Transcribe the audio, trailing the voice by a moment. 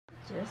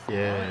Just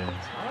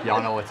Yeah,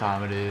 y'all know what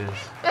time it is.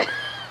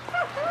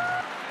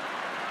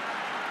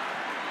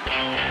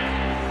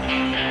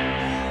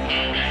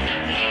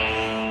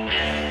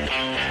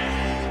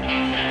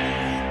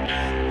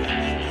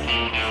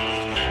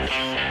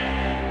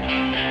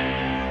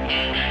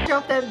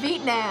 Drop that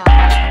beat now.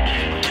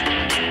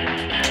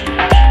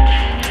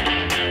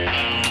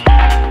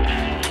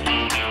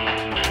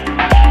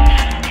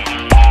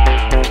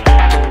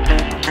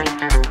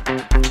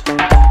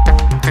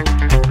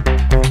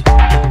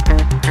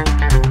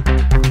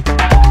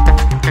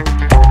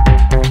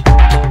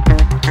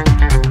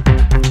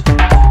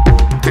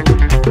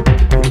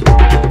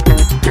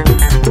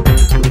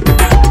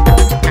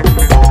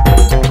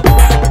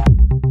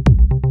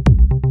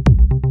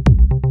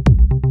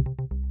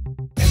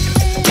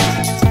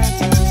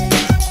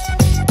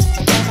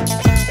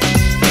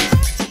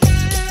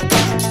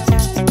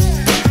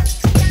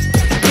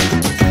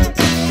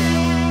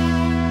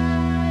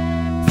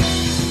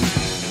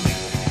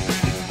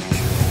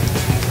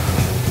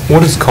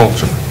 What is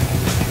culture?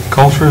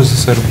 Culture is a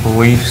set of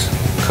beliefs,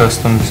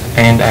 customs,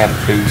 and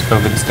attitudes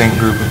of a distinct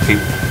group of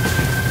people.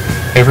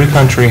 Every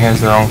country has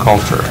their own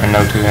culture, and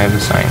no two have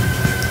the same.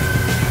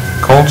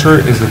 Culture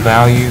is the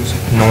values,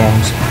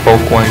 norms,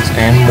 folkways,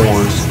 and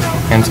mores,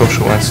 and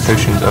social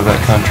institutions of that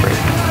country.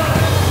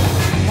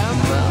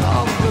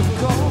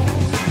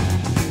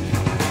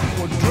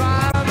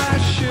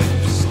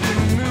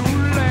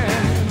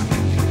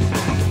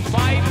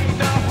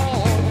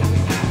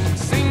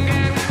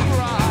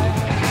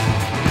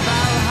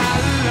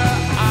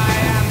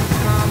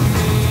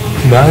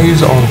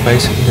 Values are the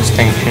basic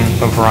distinction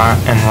of right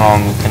and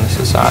wrong within a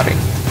society.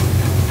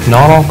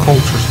 Not all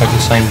cultures have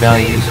the same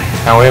values.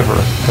 However,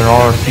 there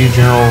are a few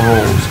general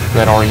rules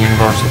that are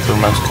universal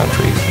through most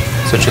countries,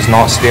 such as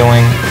not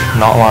stealing,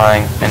 not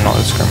lying, and not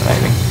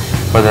discriminating,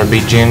 whether it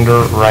be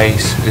gender,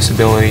 race,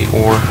 disability,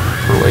 or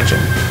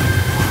religion.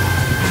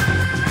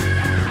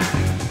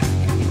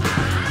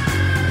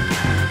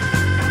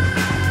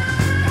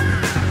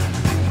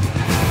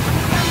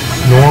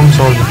 Norms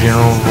are the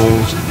general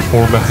rules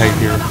or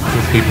behavior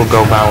that people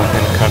go by within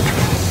a country.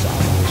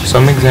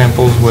 Some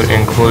examples would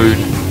include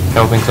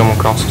helping someone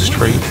cross the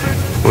street,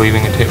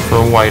 leaving a tip for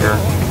a waiter,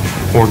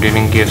 or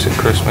giving gifts at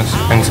Christmas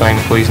and saying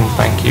please and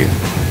thank you.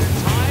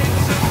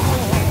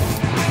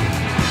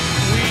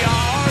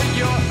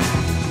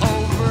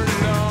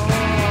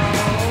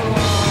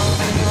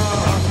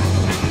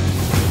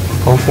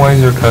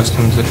 Folkways are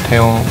customs that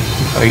tell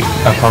a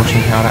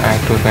person how to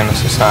act within a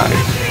society.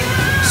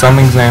 Some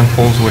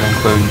examples would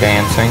include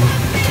dancing,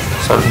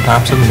 certain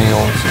types of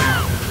meals,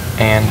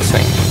 and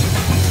singing.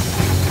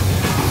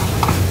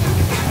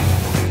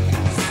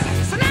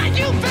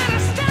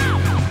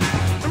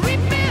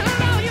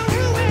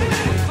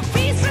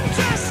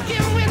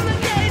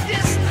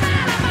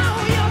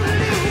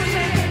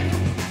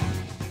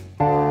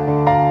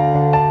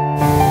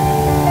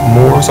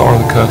 Mores are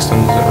the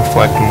customs that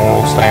reflect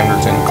moral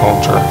standards in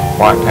culture,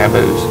 like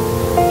taboos.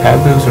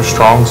 Taboos are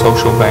strong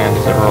social bands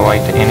that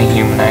relate to any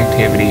human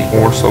activity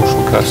or social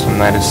custom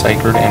that is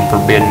sacred and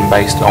forbidden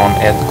based on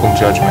ethical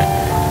judgment,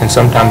 and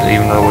sometimes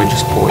even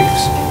religious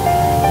beliefs.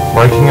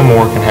 Breaking a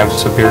more can have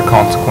severe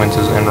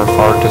consequences and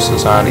refer to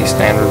society's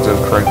standards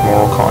of correct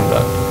moral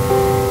conduct.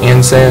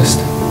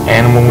 Incest,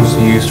 animals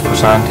used for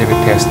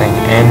scientific testing,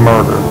 and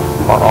murder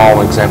are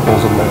all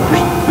examples of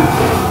mores.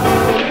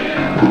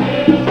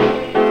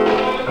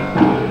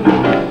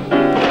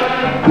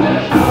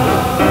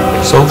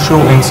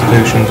 Social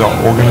institutions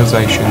are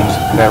organizations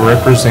that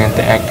represent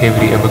the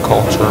activity of a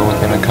culture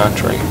within a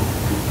country.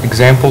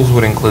 Examples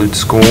would include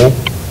school,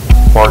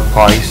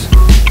 workplace,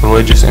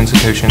 religious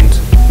institutions,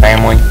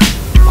 family,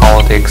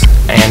 politics,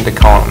 and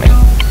economy.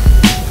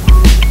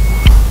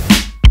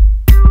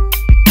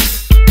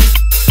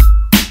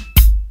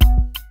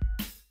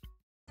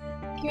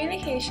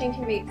 Communication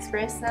can be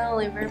expressed not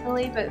only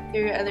verbally but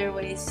through other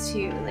ways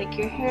too, like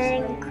your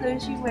hair, the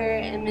clothes you wear,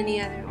 and many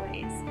other ways.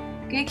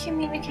 Good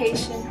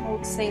communication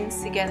holds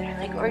things together,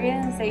 like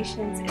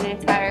organizations and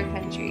entire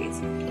countries.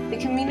 The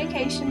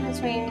communication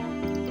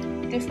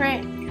between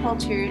different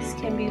cultures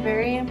can be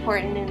very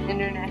important in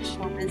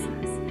international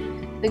business.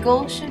 The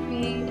goal should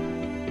be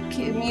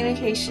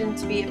communication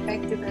to be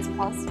effective as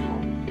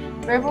possible.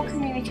 Verbal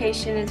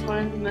communication is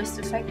one of the most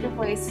effective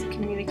ways to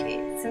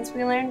communicate, since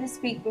we learn to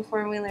speak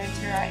before we learn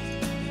to write.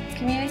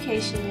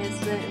 Communication is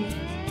the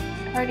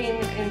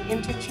imparting and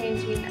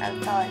interchanging of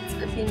thoughts,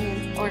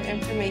 opinions, or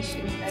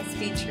information by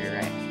speech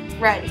or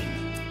writing.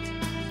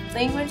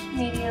 Language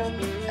medium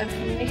of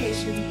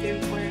communication through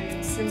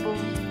words,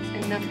 symbols,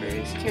 and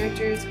numbers.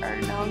 Characters are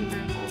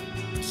nonverbal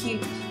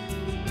cues.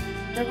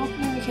 Verbal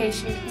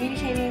communication,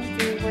 communicating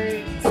through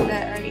words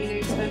that are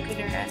either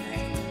spoken or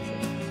unwritten.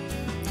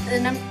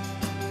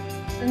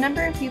 The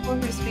number of people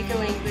who speak a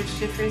language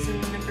differs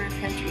in the number of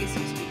countries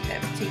who speak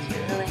that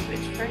particular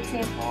language. For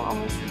example,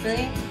 almost 1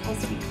 billion people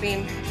speak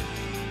Mandarin,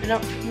 but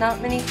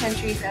not many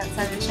countries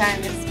outside of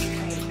China speak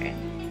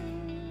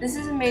Mandarin. This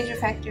is a major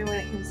factor when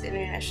it comes to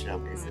international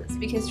business,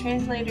 because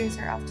translators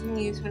are often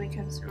used when it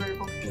comes to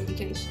verbal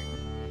communication.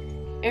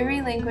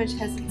 Every language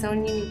has its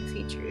own unique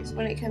features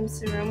when it comes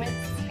to Romance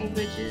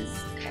languages,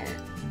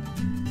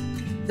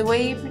 and the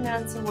way you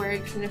pronounce a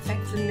word can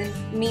affect the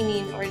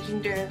meaning or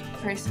gender of the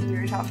person you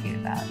are talking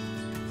about.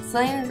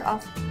 Slang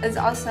is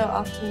also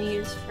often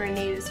used for a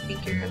native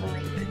speaker of a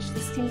language.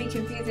 This can be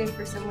confusing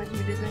for someone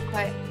who doesn't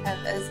quite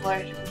have as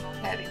large of a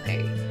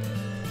vocabulary.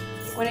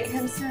 When it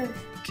comes to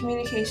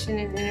communication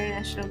in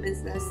international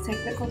business,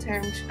 technical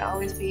terms should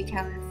always be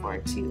accounted for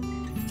too,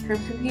 from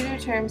computer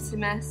terms to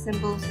math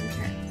symbols and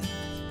terms.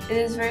 It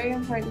is very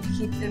important to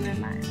keep them in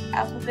mind.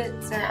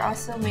 Alphabets are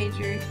also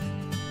major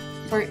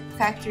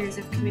factors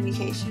of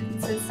communication.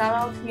 Since not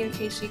all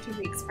communication can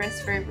be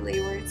expressed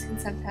verbally, words can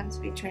sometimes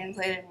be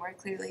translated more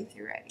clearly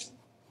through writing.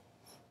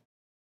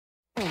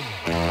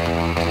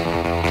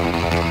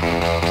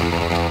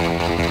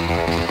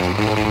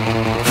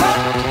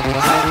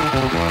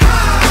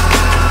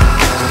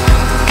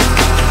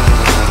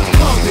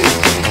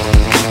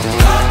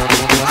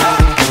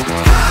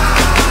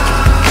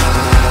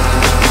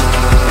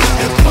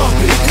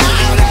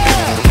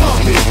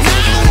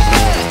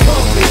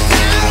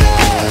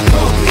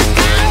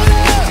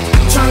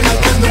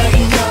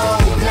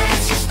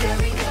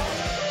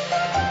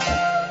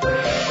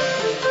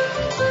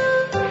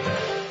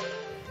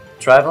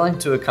 Traveling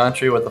to a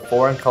country with a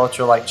foreign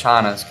culture like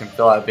China's can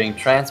feel like being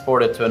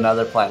transported to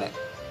another planet.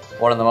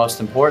 One of the most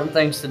important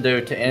things to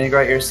do to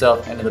integrate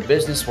yourself into the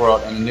business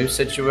world in a new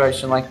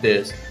situation like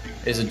this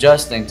is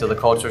adjusting to the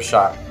culture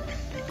shock.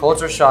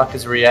 Culture shock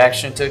is a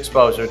reaction to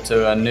exposure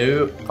to a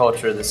new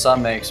culture that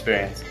some may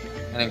experience,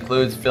 and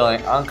includes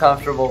feeling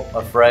uncomfortable,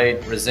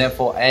 afraid,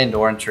 resentful,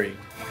 and/or intrigued.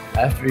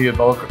 After you've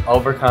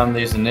overcome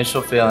these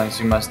initial feelings,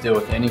 you must deal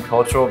with any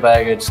cultural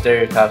baggage,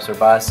 stereotypes, or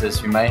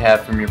biases you may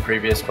have from your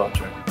previous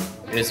culture.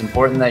 It is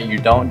important that you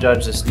don't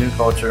judge this new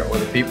culture or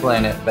the people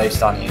in it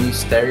based on any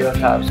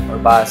stereotypes or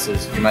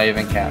biases you may have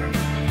encountered.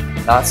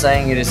 Not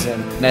saying it is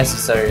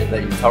necessary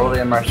that you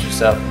totally immerse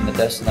yourself in the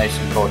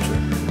destination culture,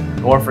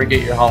 nor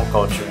forget your home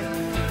culture,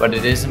 but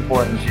it is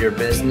important to your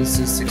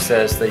business's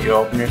success that you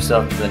open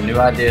yourself to the new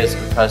ideas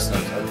and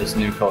customs of this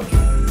new culture.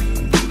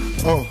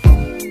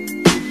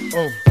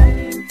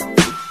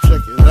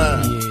 Check it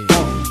out.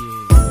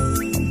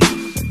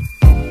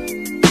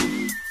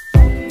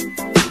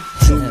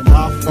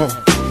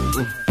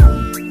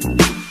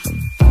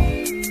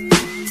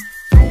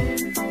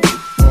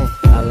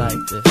 I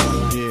like this.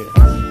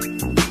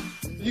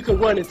 You can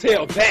run and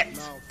tell that,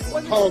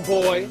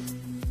 homeboy.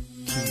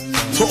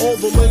 To all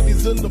the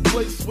ladies in the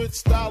place with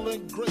style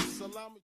and grace, allow me